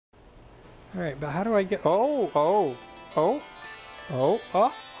All right, but how do I get, oh. Ha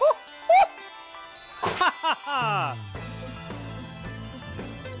ha ha!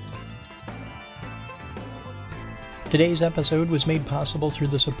 Today's episode was made possible through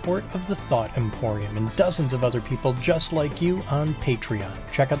the support of the Thought Emporium and dozens of other people just like you on Patreon.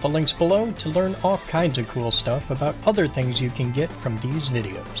 Check out the links below to learn all kinds of cool stuff about other things you can get from these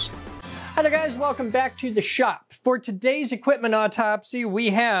videos. Hi there guys, welcome back to the shop. For today's equipment autopsy, we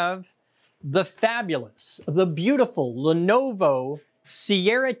have the fabulous, the beautiful Lenovo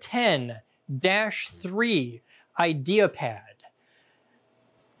Sierra 10-3 Ideapad.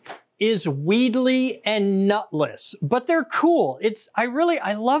 Is weedly and nutless, but they're cool. I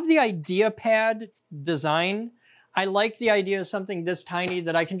love the Ideapad design. I like the idea of something this tiny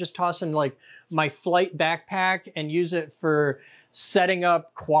that I can just toss in like my flight backpack and use it for setting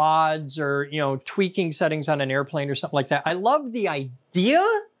up quads or, you know, tweaking settings on an airplane or something like that. I love the idea.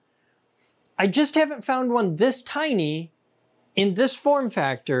 I just haven't found one this tiny in this form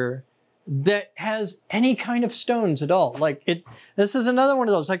factor that has any kind of stones at all. This is another one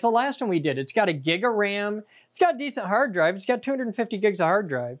of those, like the last one we did. It's got a gig of RAM. It's got a decent hard drive. It's got 250 gigs of hard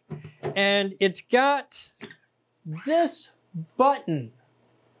drive. And it's got this button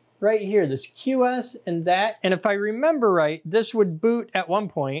right here, this QS and that. And if I remember right, this would boot at one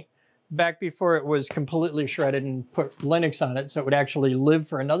point, back before it was completely shredded and put Linux on it, so it would actually live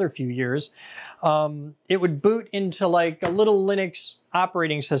for another few years. It would boot into like a little Linux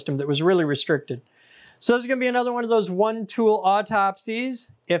operating system that was really restricted. So this is gonna be another one of those one-tool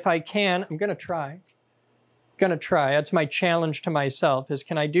autopsies. If I can, I'm gonna try. That's my challenge to myself, is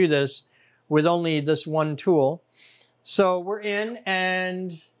can I do this with only this one tool? So we're in,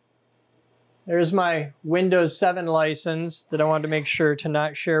 and there's my Windows 7 license that I wanted to make sure to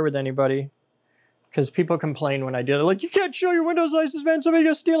not share with anybody, because people complain when I do it. They're like, you can't show your Windows license, man. Somebody's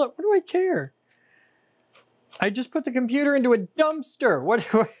gonna steal it. What do I care? I just put the computer into a dumpster. What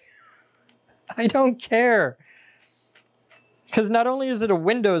do I don't care. Because not only is it a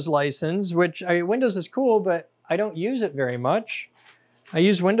Windows license, which Windows is cool, but I don't use it very much. I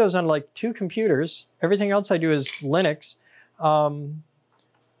use Windows on like 2 computers. Everything else I do is Linux.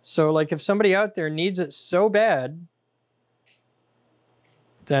 So like if somebody out there needs it so bad,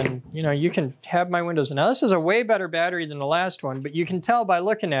 then, you know, you can have my Windows. Now this is a way better battery than the last one, but you can tell by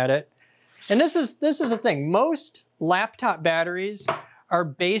looking at it. And this is the thing. Most laptop batteries are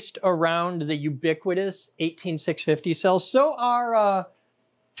based around the ubiquitous 18650 cells. So are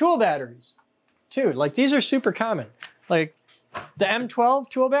tool batteries too. Like these are super common. Like the M12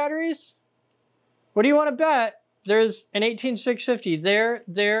 tool batteries, what do you want to bet? There's an 18650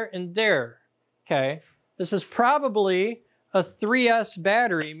 there, and there, okay? This is probably a 3S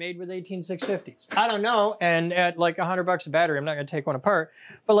battery made with 18650s. I don't know, and at like $100 a battery, I'm not gonna take one apart,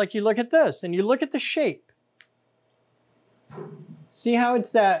 but like you look at this, and you look at the shape. See how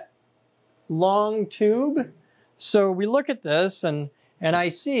it's that long tube? So we look at this, and I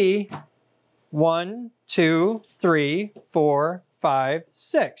see 1, 2, 3, 4, 5,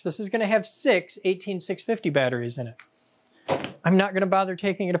 6. This is gonna have 6 18650 batteries in it. I'm not gonna bother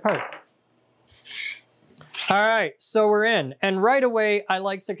taking it apart. All right, so we're in. And right away, I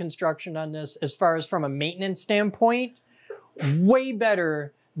like the construction on this as far as from a maintenance standpoint, way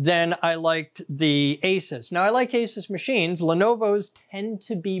better than I liked the Asus. Now I like Asus machines. Lenovo's tend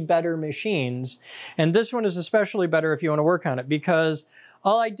to be better machines. And this one is especially better if you wanna work on it, because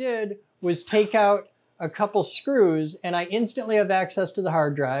all I did was take out a couple screws and I instantly have access to the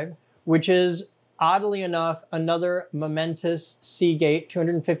hard drive, which is oddly enough another momentous Seagate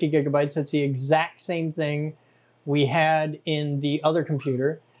 250 gigabytes. That's the exact same thing we had in the other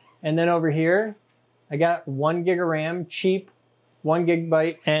computer. And then over here, I got 1 gig of RAM, cheap, 1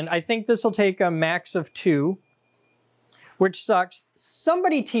 gigabyte. And I think this will take a max of 2, which sucks.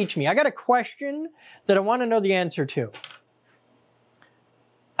 Somebody teach me. I got a question that I want to know the answer to.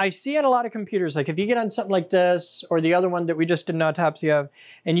 I see on a lot of computers, like if you get on something like this or the other one that we just did an autopsy of,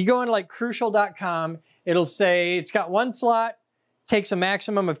 and you go on like crucial.com, it'll say it's got 1 slot, takes a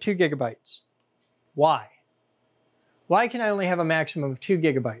maximum of 2 gigabytes. Why? Why can I only have a maximum of 2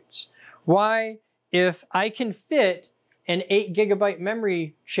 gigabytes? Why, if I can fit an 8 gigabyte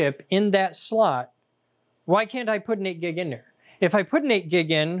memory chip in that slot, why can't I put an 8 gig in there? If I put an 8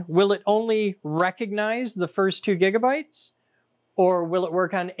 gig in, will it only recognize the first 2 gigabytes? Or will it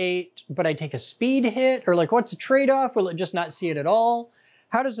work on 8, but I take a speed hit? Or like, what's the trade-off? Will it just not see it at all?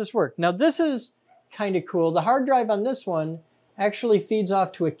 How does this work? Now this is kind of cool. The hard drive on this one actually feeds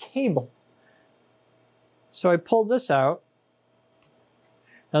off to a cable. So I pull this out.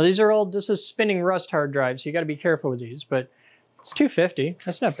 Now these are this is spinning rust hard drives, so you gotta be careful with these, but it's 250,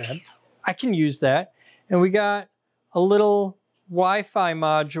 that's not bad. I can use that. And we got a little Wi-Fi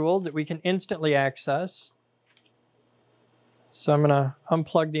module that we can instantly access. So I'm gonna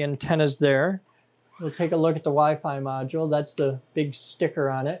unplug the antennas there. We'll take a look at the Wi-Fi module. That's the big sticker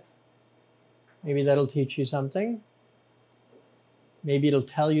on it. Maybe that'll teach you something. Maybe it'll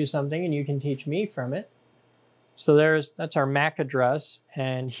tell you something and you can teach me from it. So that's our MAC address,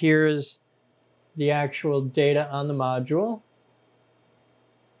 and here's the actual data on the module.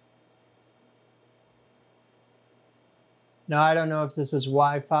 Now, I don't know if this is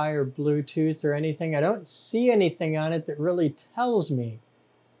Wi-Fi or Bluetooth or anything. I don't see anything on it that really tells me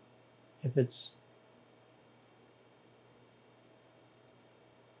if it's...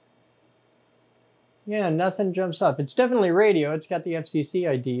 Yeah, nothing jumps up. It's definitely radio. It's got the FCC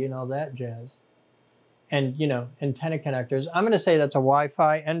ID and all that jazz. And, you know, antenna connectors. I'm going to say that's a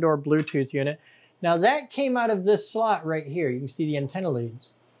Wi-Fi and or Bluetooth unit. Now, that came out of this slot right here. You can see the antenna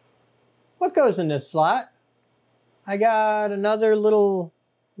leads. What goes in this slot? I got another little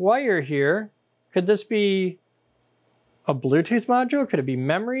wire here. Could this be a Bluetooth module? Could it be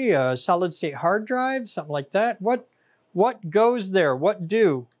memory, a solid-state hard drive, something like that? What goes there? What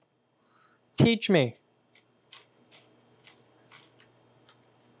do? Teach me.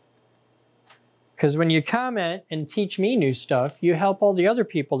 Because when you comment and teach me new stuff, you help all the other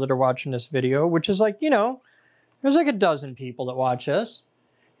people that are watching this video, which is like, you know, there's like a dozen people that watch this.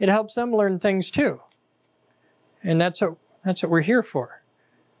 It helps them learn things too. And that's what we're here for.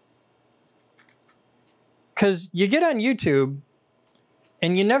 Because you get on YouTube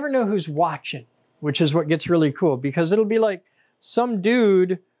and you never know who's watching, which is what gets really cool. Because it'll be like some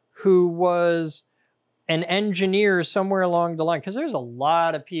dude who was an engineer somewhere along the line, because there's a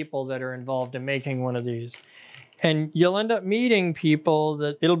lot of people that are involved in making one of these. And you'll end up meeting people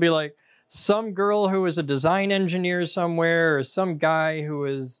that it'll be like some girl who was a design engineer somewhere, or some guy who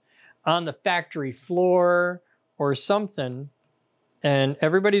was on the factory floor or something. And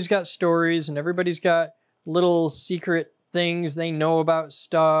everybody's got stories and everybody's got little secret things they know about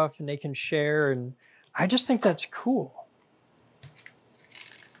stuff and they can share. And I just think that's cool.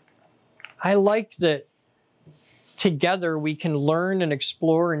 I like that together we can learn and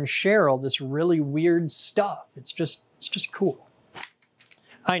explore and share all this really weird stuff. It's just cool.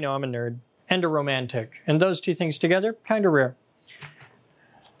 I know I'm a nerd and a romantic, and those two things together, kind of rare.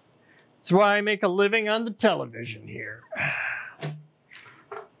 That's why I make a living on the television here.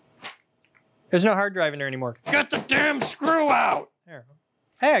 There's no hard drive in there anymore. Get the damn screw out! There.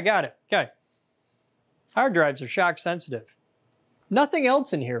 Hey, I got it. Okay. Hard drives are shock sensitive. Nothing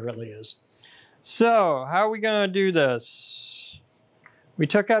else in here really is. So, how are we going to do this? We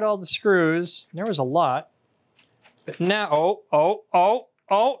took out all the screws. There was a lot. But now,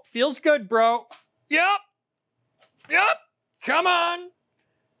 oh, feels good, bro. Yep. Come on.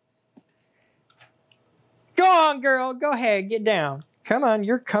 Go on, girl. Go ahead, get down. Come on,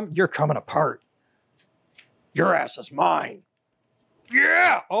 you're coming apart. Your ass is mine.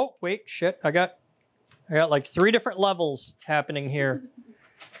 Yeah. Oh, wait, shit. I got like 3 different levels happening here.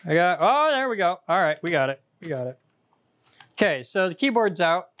 Oh, there we go. All right, we got it. Okay, so the keyboard's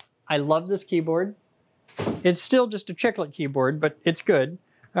out. I love this keyboard. It's still just a chiclet keyboard, but it's good.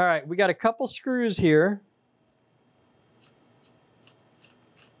 All right, we got a couple screws here.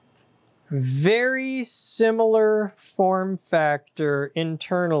 Very similar form factor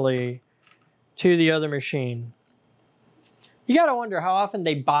internally to the other machine. You gotta wonder how often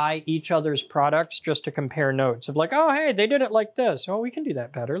they buy each other's products just to compare notes of like, oh, hey, they did it like this. Oh, we can do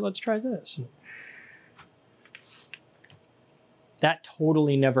that better. Let's try this. That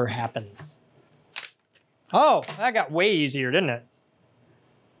totally never happens. Oh, that got way easier, didn't it?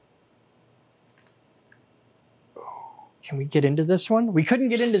 Can we get into this one? We couldn't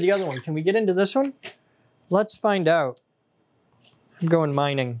get into the other one. Can we get into this one? Let's find out. I'm going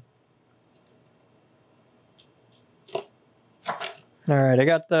mining. All right, I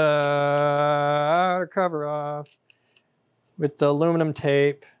got the outer cover off with the aluminum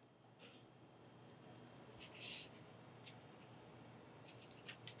tape.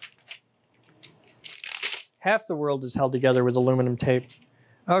 Half the world is held together with aluminum tape.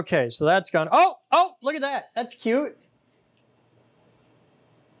 Okay, so that's gone. Oh, look at that. That's cute.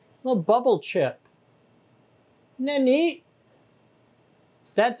 Little bubble chip. Isn't that neat?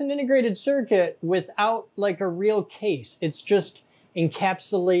 That's an integrated circuit without like a real case. It's just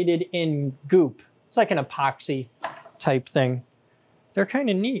encapsulated in goop. It's like an epoxy type thing. They're kind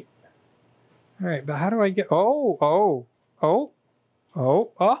of neat. All right, but how do I get, oh. All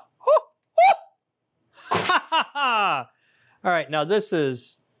right, now this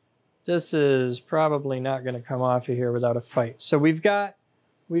is probably not going to come off of here without a fight. So we've got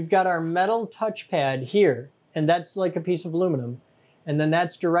we've got our metal touchpad here, and that's like a piece of aluminum, and then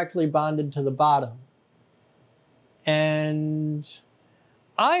that's directly bonded to the bottom. And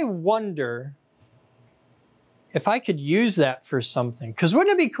I wonder if I could use that for something, because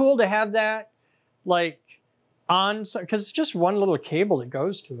wouldn't it be cool to have that like on, because it's just one little cable that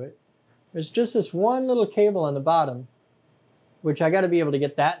goes to it. There's just this one little cable on the bottom, which I got to be able to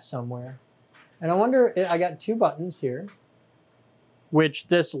get that somewhere. And I wonder, I got two buttons here, which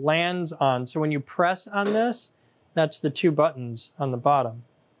this lands on. So when you press on this, that's the two buttons on the bottom.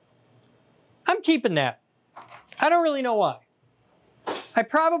 I'm keeping that. I don't really know why. I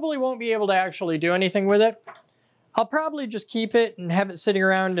probably won't be able to actually do anything with it. I'll probably just keep it and have it sitting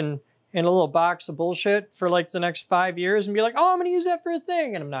around in a little box of bullshit for like the next 5 years and be like, oh, I'm gonna use that for a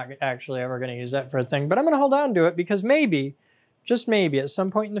thing. And I'm not actually ever gonna use that for a thing, but I'm gonna hold on to it because maybe, just maybe, at some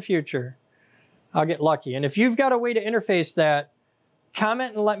point in the future, I'll get lucky. And if you've got a way to interface that,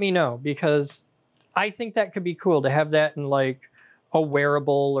 comment and let me know, because I think that could be cool to have that in like a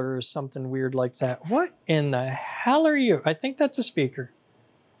wearable or something weird like that. What in the hell are you? I think that's a speaker.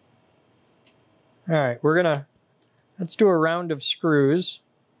 All right, let's do a round of screws.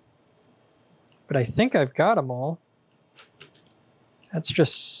 But I think I've got them all. That's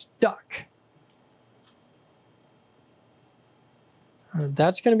just stuck.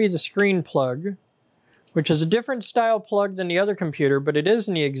 That's going to be the screen plug, which is a different style plug than the other computer, but it is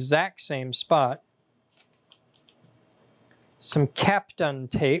in the exact same spot. Some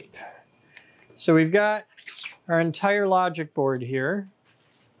Kapton tape. So we've got our entire logic board here,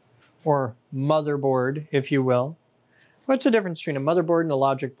 or motherboard, if you will. What's the difference between a motherboard and a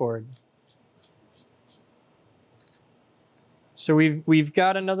logic board? So we've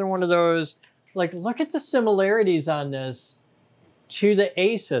got another one of those. Like, look at the similarities on this to the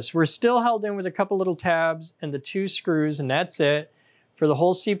Asus. We're still held in with a couple little tabs and the two screws, and that's it for the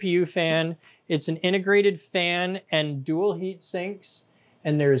whole CPU fan. It's an integrated fan and dual heat sinks,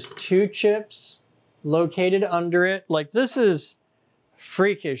 and there's two chips located under it. Like, this is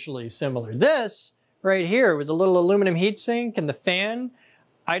freakishly similar. This right here with the little aluminum heatsink and the fan,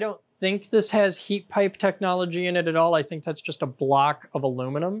 I don't think this has heat pipe technology in it at all. I think that's just a block of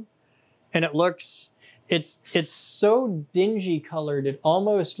aluminum. And it looks, it's so dingy colored, it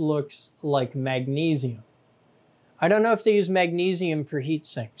almost looks like magnesium. I don't know if they use magnesium for heat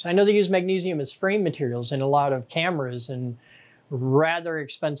sinks. I know they use magnesium as frame materials in a lot of cameras and rather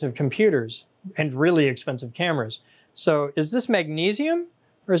expensive computers and really expensive cameras. So is this magnesium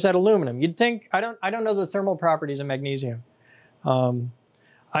or is that aluminum? You'd think, I don't know the thermal properties of magnesium.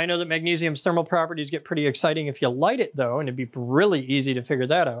 I know that magnesium's thermal properties get pretty exciting if you light it though, and it'd be really easy to figure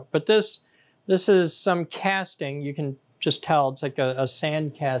that out. But this is some casting. You can just tell it's like a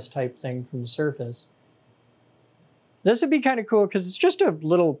sand cast type thing from the surface. This would be kind of cool because it's just a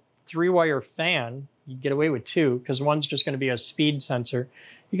little 3-wire fan. You get away with 2 because one's just going to be a speed sensor.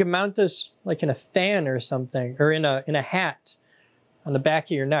 You can mount this like in a fan or something, or in a hat on the back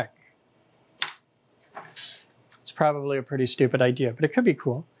of your neck. It's probably a pretty stupid idea, but it could be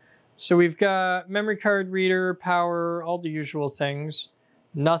cool. So we've got memory card reader, power, all the usual things.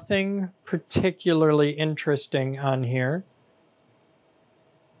 Nothing particularly interesting on here.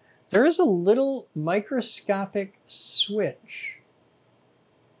 There is a little microscopic switch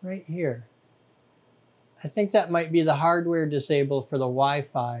right here. I think that might be the hardware disable for the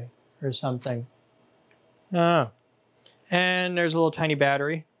Wi-Fi or something. Oh. And there's a little tiny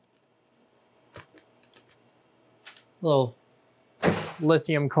battery. Little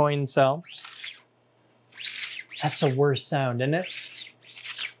lithium coin cell. That's the worst sound, isn't it?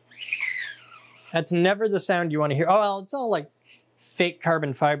 That's never the sound you want to hear. Oh, well, it's all like fake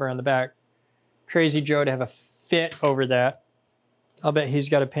carbon fiber on the back. Crazy Joe to have a fit over that. I'll bet he's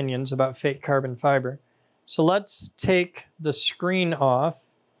got opinions about fake carbon fiber. So let's take the screen off.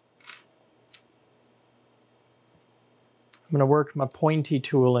 I'm going to work my pointy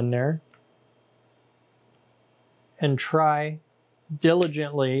tool in there and try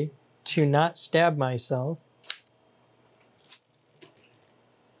diligently to not stab myself.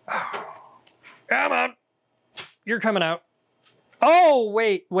 Come on. You're coming out. Oh,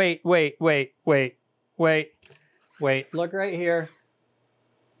 wait. Look right here.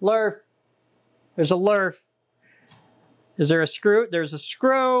 Lerf. There's a lerf. Is there a screw? There's a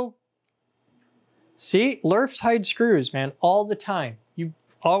screw. See, lerfs hide screws, man, all the time. You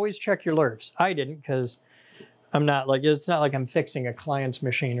always check your lerfs. I didn't because I'm not like, it's not like I'm fixing a client's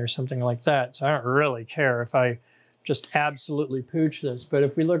machine or something like that. So I don't really care if I just absolutely pooch this. But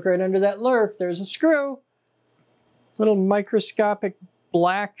if we look right under that lerf, there's a screw. Little microscopic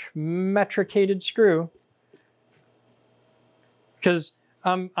black metricated screw. Because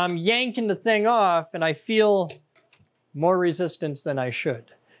I'm yanking the thing off and I feel more resistance than I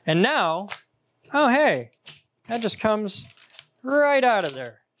should. And now, oh hey, that just comes right out of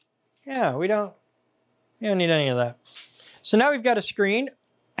there. Yeah, we don't need any of that. So now we've got a screen.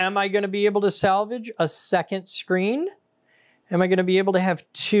 Am I going to be able to salvage a second screen? Am I going to be able to have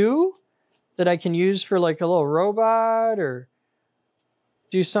two that I can use for like a little robot or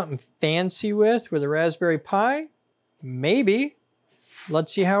do something fancy with a Raspberry Pi? Maybe.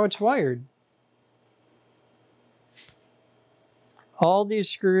 Let's see how it's wired. All these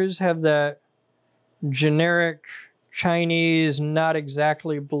screws have that generic Chinese, not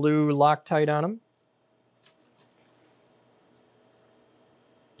exactly blue Loctite on them.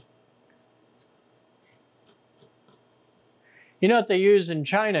 You know what they use in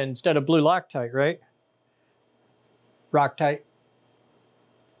China instead of blue Loctite, right? Roctite.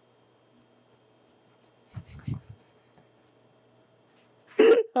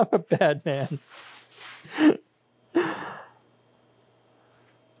 I'm a bad man.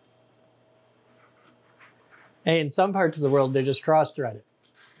 Hey, in some parts of the world, they just cross-thread it.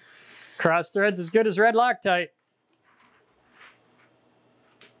 Cross-thread's as good as red Loctite.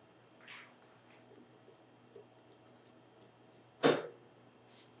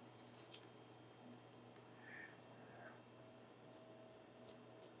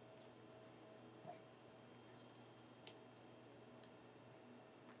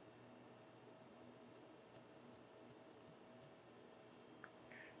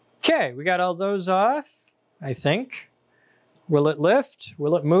 Okay, we got all those off, I think. Will it lift?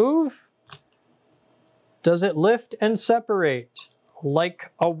 Will it move? Does it lift and separate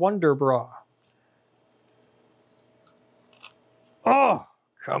like a Wonder Bra? Oh,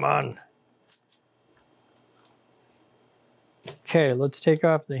 come on. Okay, let's take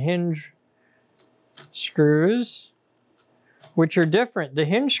off the hinge screws, which are different. The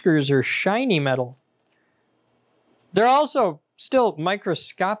hinge screws are shiny metal. They're also still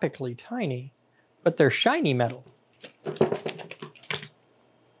microscopically tiny, but they're shiny metal.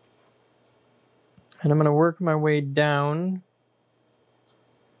 And I'm going to work my way down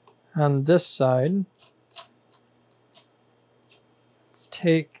on this side. Let's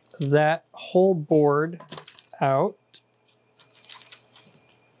take that whole board out.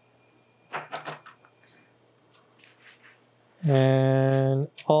 And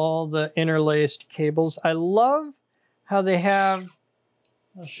all the interlaced cables. I love how they have,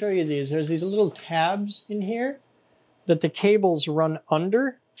 I'll show you these. There's these little tabs in here that the cables run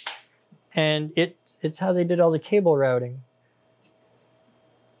under. And it's how they did all the cable routing.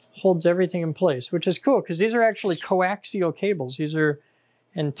 Holds everything in place, which is cool because these are actually coaxial cables. These are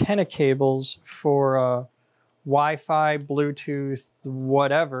antenna cables for Wi-Fi, Bluetooth,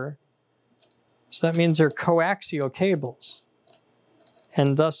 whatever. So that means they're coaxial cables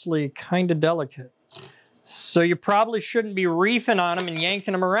and thusly kind of delicate. So you probably shouldn't be reefing on them and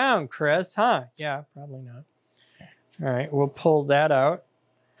yanking them around, Chris, huh? Yeah, probably not. All right, we'll pull that out.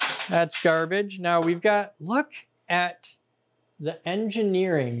 That's garbage. Now we've got, look at the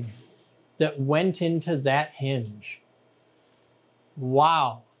engineering that went into that hinge.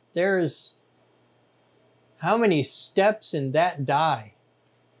 Wow, there's how many steps in that die?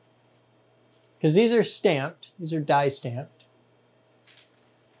 Because these are stamped, these are die stamped.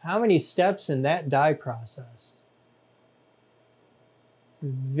 How many steps in that die process?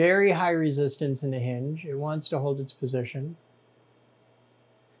 Very high resistance in the hinge. It wants to hold its position.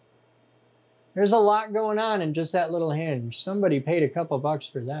 There's a lot going on in just that little hinge. Somebody paid a couple bucks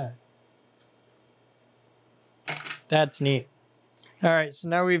for that. That's neat. All right, so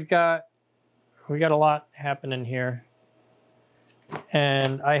now we got a lot happening here.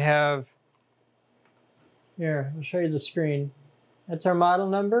 And I have, here, I'll show you the screen. That's our model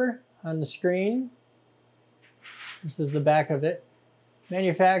number on the screen. This is the back of it.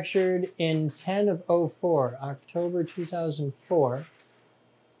 Manufactured in 10/04, October 2004.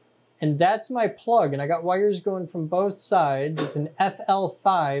 And that's my plug, and I got wires going from both sides. It's an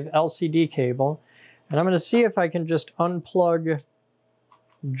FL5 LCD cable. And I'm gonna see if I can just unplug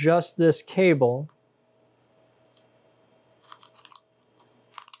just this cable.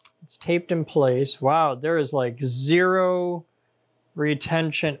 It's taped in place. Wow, there is like zero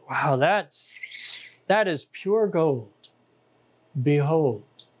retention. Wow, that is pure gold.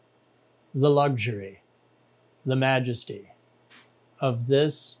 Behold the luxury, the majesty of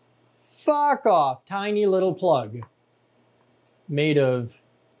this fuck off tiny little plug made of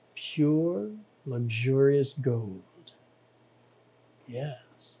pure luxurious gold.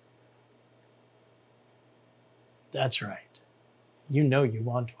 Yes. That's right. You know you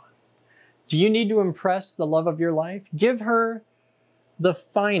want one. Do you need to impress the love of your life? Give her the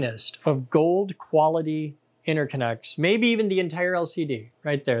finest of gold quality interconnects, maybe even the entire LCD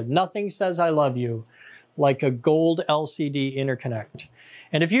right there. Nothing says I love you like a gold LCD interconnect.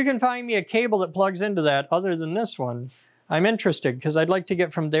 And if you can find me a cable that plugs into that other than this one, I'm interested because I'd like to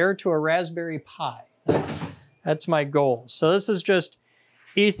get from there to a Raspberry Pi. That's my goal. So this is just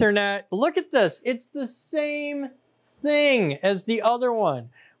Ethernet. Look at this. It's the same thing as the other one.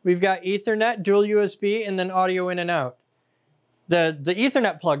 We've got Ethernet, dual USB, and then audio in and out. The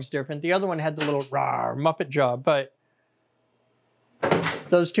Ethernet plug's different. The other one had the little rawr Muppet jaw, but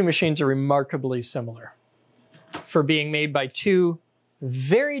those two machines are remarkably similar for being made by two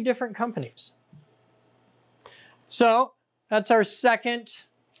very different companies. So that's our second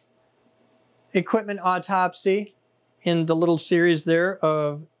equipment autopsy in the little series there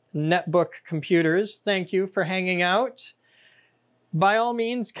of Netbook computers. Thank you for hanging out. By all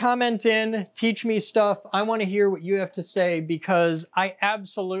means, comment in, teach me stuff. I want to hear what you have to say because I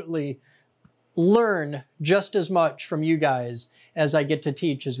absolutely learn just as much from you guys as I get to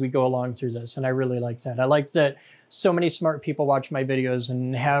teach as we go along through this. And I really like that. I like that so many smart people watch my videos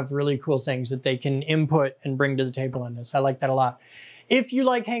and have really cool things that they can input and bring to the table on this. I like that a lot. If you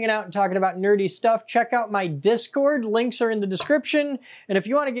like hanging out and talking about nerdy stuff, check out my Discord. Links are in the description. And if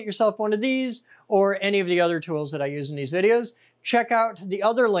you want to get yourself one of these or any of the other tools that I use in these videos, check out the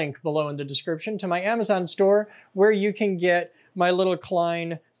other link below in the description to my Amazon store where you can get my little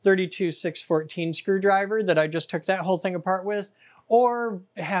Klein 32614 screwdriver that I just took that whole thing apart with, or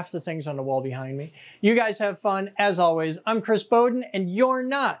half the things on the wall behind me. You guys have fun. As always, I'm Chris Boden and you're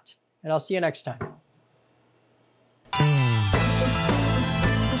not, and I'll see you next time.